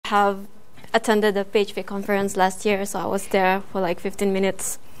have attended the PHP conference last year, so I was there for like 15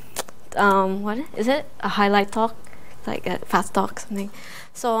 minutes. What is it? A highlight talk, like a fast talk, something.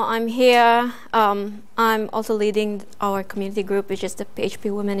 So I'm here. I'm also leading our community group, which is the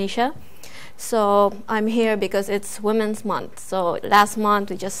PHP Women Asia. So I'm here because it's Women's Month. So last month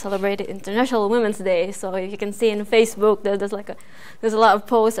we just celebrated International Women's Day. So if you can see in Facebook, there's a lot of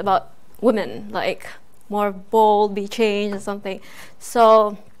posts about women, like more bold, be changed, or something.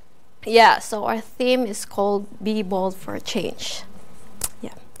 So yeah, so our theme is called Be Bold for Change.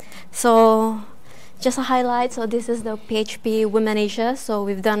 Yeah. So just a highlight. So this is the PHP Women Asia. So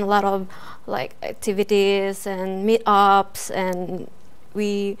we've done a lot of like activities and meetups, and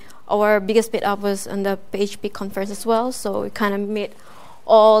our biggest meetup was on the PHP conference as well. So we kind of meet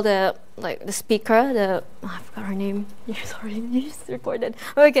all the speaker, I forgot her name. Sorry, you just recorded.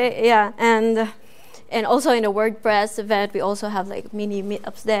 Okay, yeah, and also in the WordPress event, we also have like mini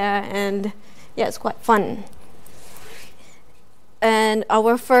meetups there, and yeah, it's quite fun. And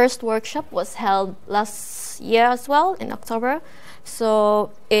our first workshop was held last year as well in October.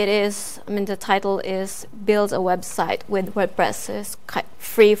 So it is, the title is Build a Website with WordPress. So it's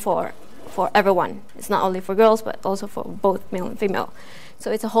free for everyone. It's not only for girls, but also for both male and female.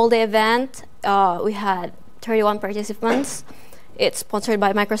 So it's a whole day event. We had 31 participants. It's sponsored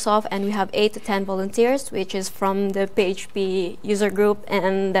by Microsoft, and we have 8 to 10 volunteers, which is from the PHP user group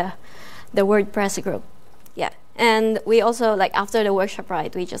and the WordPress group. Yeah. And we also, like after the workshop,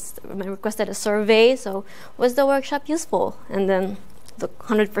 right, we just requested a survey. So was the workshop useful? And then the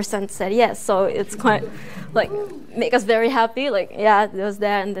 100% said yes. So it's quite like make us very happy. Like, yeah, it was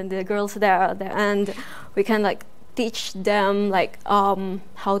there, and then the girls there are there, and we can like teach them like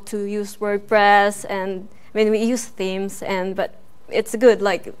how to use WordPress. And we use themes, but it's good.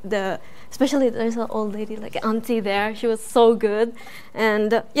 Like especially there's an old lady, like an auntie there. She was so good,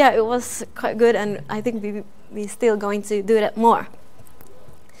 and yeah, it was quite good. And I think we're still going to do that more.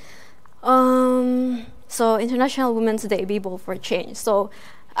 So International Women's Day, Be Bold for Change. So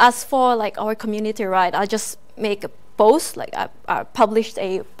as for like our community, right, I'll just make a post. Like I published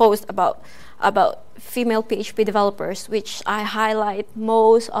a post about female PHP developers, which I highlight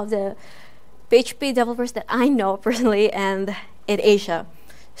most of the PHP developers that I know personally and in Asia.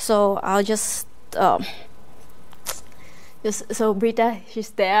 So I'll just so Brita, she's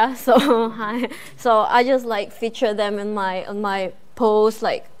there. So hi. So I just like feature them in my post,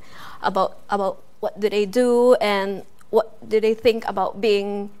 like about what do they do and what do they think about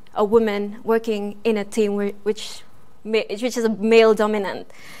being a woman working in a team which is a male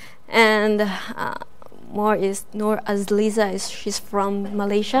dominant. And more is Noor Azliza, she's from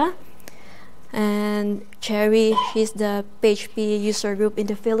Malaysia. And Cherry, she's the PHP user group in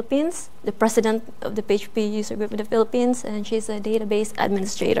the Philippines, the president of the PHP user group in the Philippines, and she's a database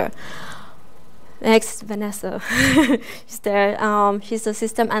administrator. Next, Vanessa, she's there. She's a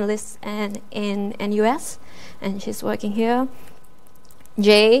system analyst in US, and she's working here.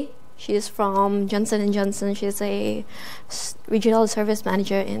 Jay, she's from Johnson & Johnson. She's a regional service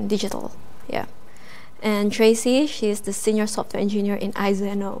manager in digital. Yeah. And Tracy, she's the senior software engineer in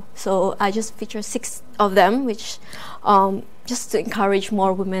IZNO. So I just feature 6 of them, which just to encourage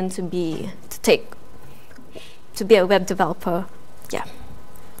more women to be a web developer. Yeah.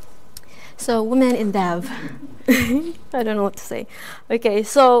 So women in dev. I don't know what to say. Okay,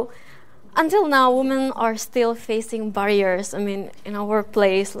 so until now, women are still facing barriers. In our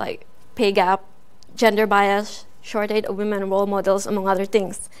workplace, like pay gap, gender bias, shortage of women role models, among other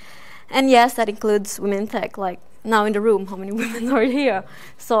things. And yes, that includes women in tech, like now in the room, how many women are here?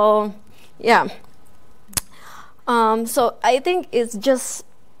 So, yeah. So I think it's just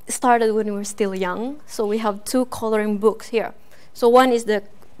started when we were still young. So we have 2 coloring books here. So one is the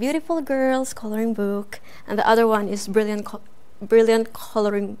Beautiful Girls coloring book, and the other one is Brilliant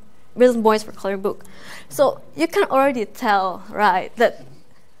Boys for coloring book. So you can already tell, right, that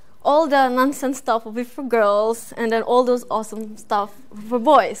all the nonsense stuff will be for girls, and then all those awesome stuff for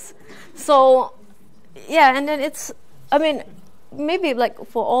boys. So, yeah, and then it's, maybe like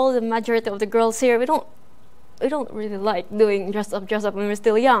for all the majority of the girls here, we don't really like doing dress up when we're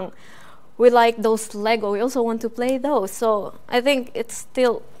still young. We like those Lego. We also want to play those. So I think it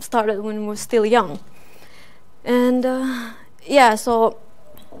still started when we were still young. And yeah, so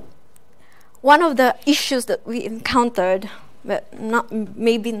one of the issues that we encountered, but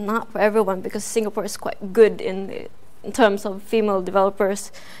maybe not for everyone, because Singapore is quite good in terms of female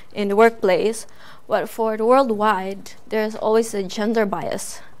developers in the workplace. But for the worldwide, there's always a gender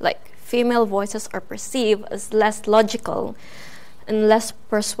bias. Like female voices are perceived as less logical and less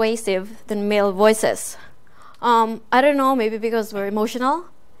persuasive than male voices. I don't know, maybe because we're emotional,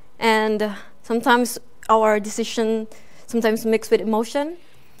 and sometimes our decision sometimes mixed with emotion,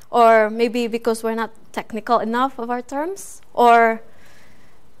 or maybe because we're not technical enough of our terms, or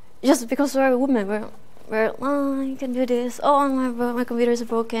just because we're women, we're oh, you can do this, oh, my computer is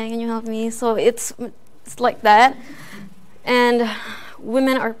broken, can you help me? So it's like that. And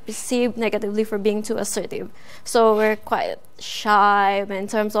women are perceived negatively for being too assertive. So we're quite shy in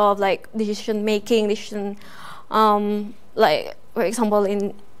terms of like decision making, like for example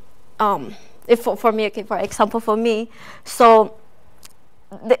in if for me, okay, for example for me, so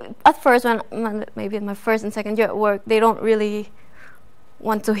at first when maybe in my first and second year at work, they don't really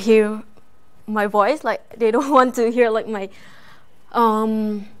want to hear my voice, like they don't want to hear like my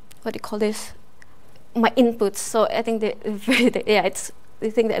what do you call this, my inputs. So I think they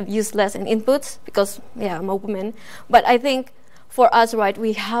think that I've used less in inputs because I'm a woman. But I think for us, right,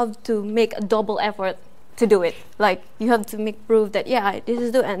 we have to make a double effort to do it. Like you have to make proof that this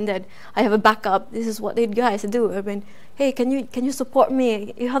is do, and that I have a backup. This is what you guys do. I mean, hey, can you support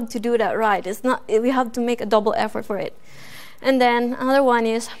me? You have to do that, right? It's not. We have to make a double effort for it. And then another one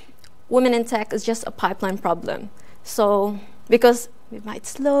is women in tech is just a pipeline problem. So because we might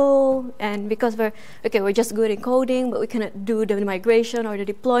slow, and because we're just good in coding, but we cannot do the migration or the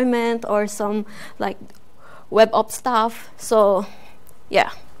deployment or some like web ops stuff. So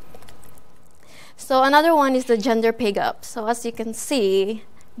yeah. So another one is the gender pay gap. So as you can see,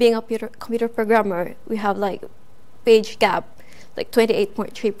 being a computer programmer, we have like page gap, like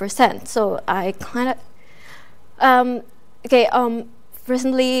 28.3%. So I kind of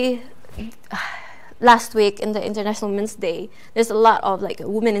recently. Last week in the International Women's Day, there's a lot of like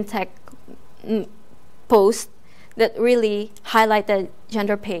women in tech posts that really highlighted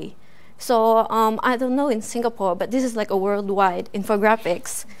gender pay. So I don't know in Singapore, but this is like a worldwide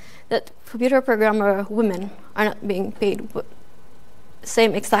infographics that computer programmer women are not being paid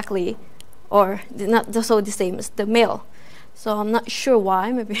same exactly, or not so the same as the male. So I'm not sure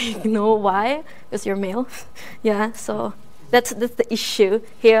why. Maybe you know why, because you're male. Yeah. So that's the issue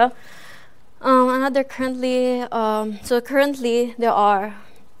here. Another currently there are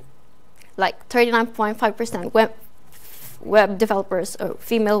like 39.5% web developers or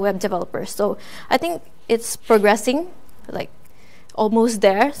female web developers. So I think it's progressing, like almost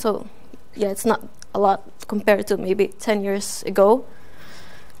there. So it's not a lot compared to maybe 10 years ago.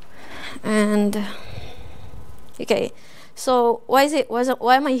 And okay, so why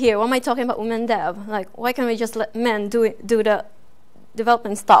am I here? Why am I talking about women dev? Like, why can't we just let men do the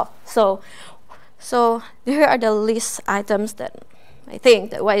development stuff? So here are the list items that I think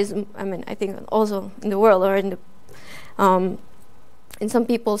that I think also in the world or in some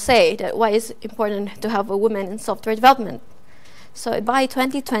people say that why is important to have a woman in software development. So by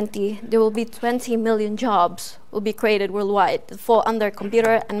 2020, there will be 20 million jobs will be created worldwide that fall under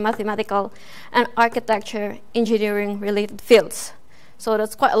computer and mathematical and architecture engineering related fields. So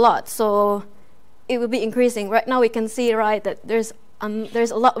that's quite a lot. So it will be increasing. Right now we can see, right, that there's a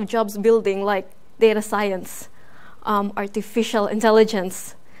lot of jobs building like data science, artificial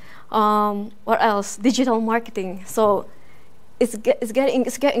intelligence, what else? Digital marketing. So it's getting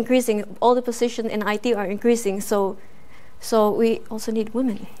increasing. All the positions in IT are increasing. So we also need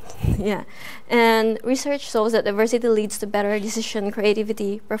women. Yeah. And research shows that diversity leads to better decision,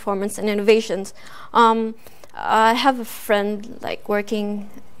 creativity, performance, and innovations. I have a friend like working,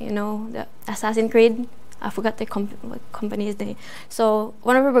 the Assassin's Creed. I forgot the company's name. So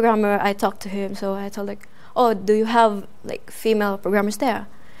one of the programmer, I talked to him. So I told like, oh, do you have like female programmers there?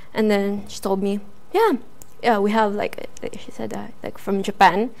 And then she told me, yeah, we have like she said like from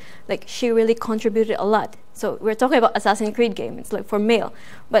Japan, like she really contributed a lot. So we're talking about Assassin's Creed game. It's like for male,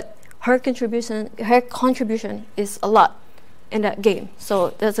 but her contribution is a lot in that game.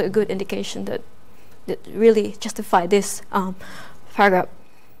 So that's a good indication that really justify this paragraph.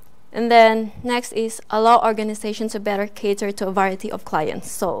 And then next is allow organizations to better cater to a variety of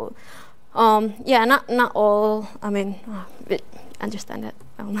clients. So not all. I mean, understand that.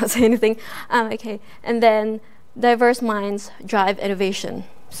 I will not say anything. Okay. And then diverse minds drive innovation.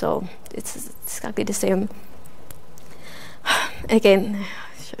 So it's exactly the same. Again,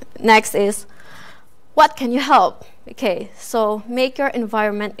 next is what can you help? Okay, so make your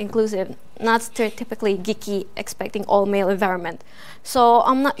environment inclusive, not stereotypically geeky, expecting all male environment. So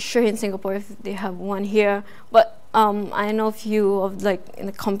I'm not sure in Singapore if they have one here, but I know a few of like in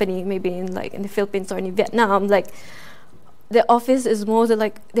the company, maybe in the Philippines or in Vietnam, like the office is mostly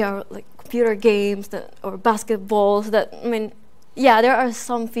like there are like computer games or basketballs that there are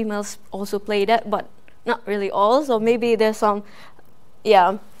some females also play that, but not really all. So maybe there's some,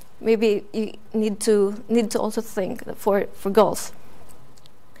 maybe you need to also think for girls.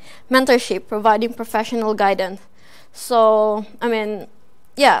 mentorship, providing professional guidance. So, I mean,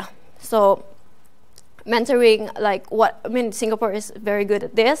 yeah, so mentoring, like what, I mean, Singapore is very good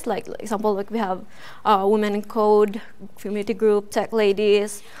at this. Like example, like we have Women in Code, community group, tech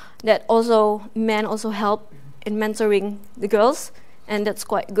ladies, that also, men also help in mentoring the girls, and that's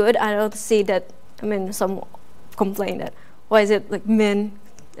quite good. I don't see that, I mean, some complain that, why is it like men,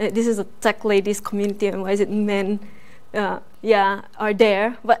 this is a tech ladies community, and why is it men, yeah, are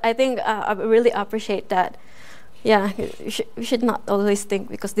there? But I think I really appreciate that. Yeah, you should not always think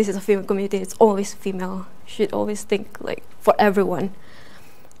because this is a female community, it's always female. You should always think like for everyone.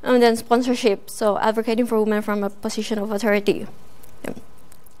 And then sponsorship, so advocating for women from a position of authority. Yeah.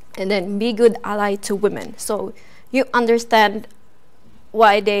 And then be good ally to women. So you understand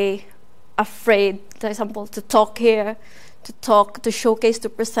why they afraid, for example, to talk here, to talk, to showcase, to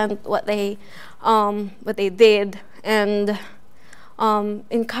present what they did, and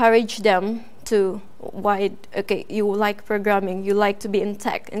encourage them to why, okay, you like programming, you like to be in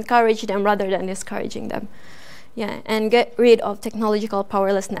tech, encourage them rather than discouraging them. Yeah, and get rid of technological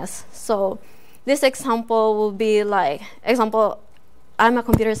powerlessness. So this example will be like, example, I'm a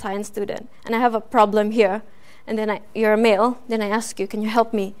computer science student and I have a problem here, and then you're a male, then I ask you, can you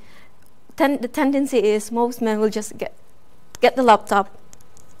help me? The tendency is most men will just get the laptop,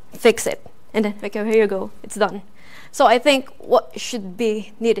 fix it, and then, okay, here you go, it's done. So I think what should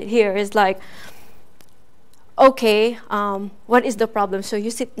be needed here is like, okay, what is the problem? So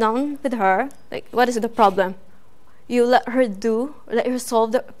you sit down with her, like, what is the problem? You let her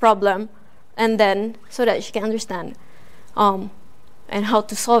solve the problem, and then so that she can understand and how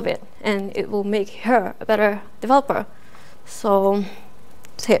to solve it, and it will make her a better developer. So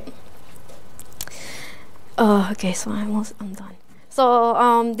that's it. Okay, so I'm done.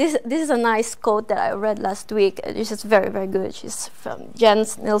 So this is a nice quote that I read last week. This is very, very good. She's from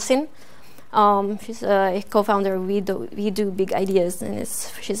Jens Nielsen. She's a co-founder of We Do Big Ideas, and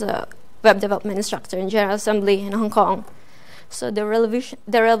she's a web development instructor in General Assembly in Hong Kong. So the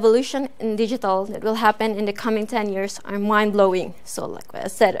revolution in digital that will happen in the coming 10 years are mind-blowing. So like I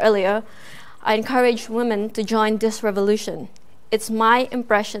said earlier, I encourage women to join this revolution. It's my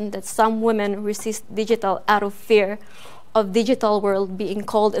impression that some women resist digital out of fear of digital world being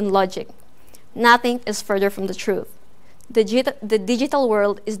cold in logic. Nothing is further from the truth. The digital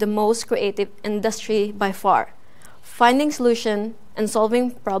world is the most creative industry by far. Finding solution and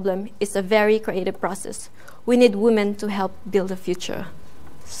solving problem is a very creative process. We need women to help build the future.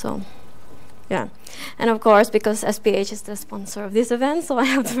 So, yeah. And of course, because SPH is the sponsor of this event, so I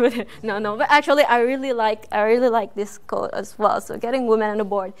have to put it. No, but actually I really like this quote as well. So getting women on the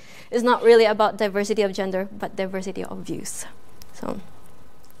board is not really about diversity of gender, but diversity of views. So,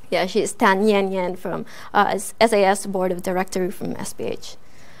 yeah, she is Tan Yan Yan from SAS Board of Directory from SPH.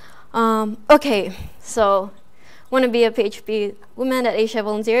 Okay, so want to be a PHP Women at Asia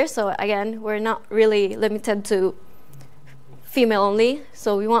volunteer. So again, we're not really limited to female only.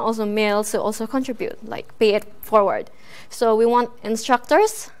 So we want also males to also contribute, like pay it forward. So we want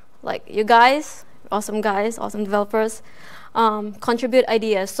instructors, like you guys, awesome developers, contribute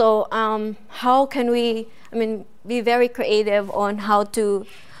ideas. So how can we, be very creative on how to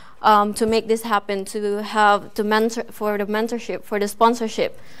make this happen, to mentor, for the mentorship, for the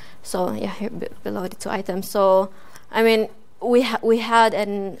sponsorship. So yeah, here below the 2 items. So we had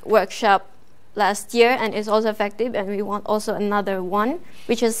a workshop last year, and it's also effective, and we want also another one,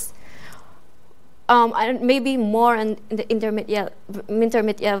 which is maybe more in the intermediate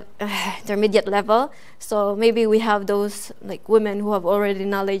level. So maybe we have those like women who have already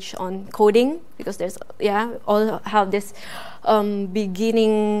knowledge on coding, because there's all have this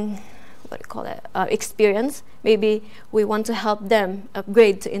beginning, what do you call it, experience. Maybe we want to help them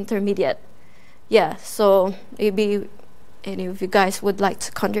upgrade to intermediate. Yeah, so maybe any of you guys would like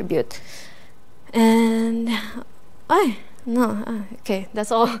to contribute. And okay,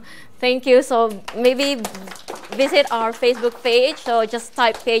 that's all. Thank you. So maybe visit our Facebook page. So just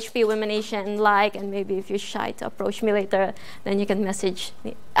type PHP Women Asia and like, and maybe if you're shy to approach me later, then you can message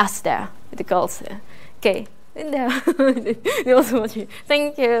us there with the girls. Okay, in there.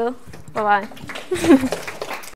 Thank you. Bye bye.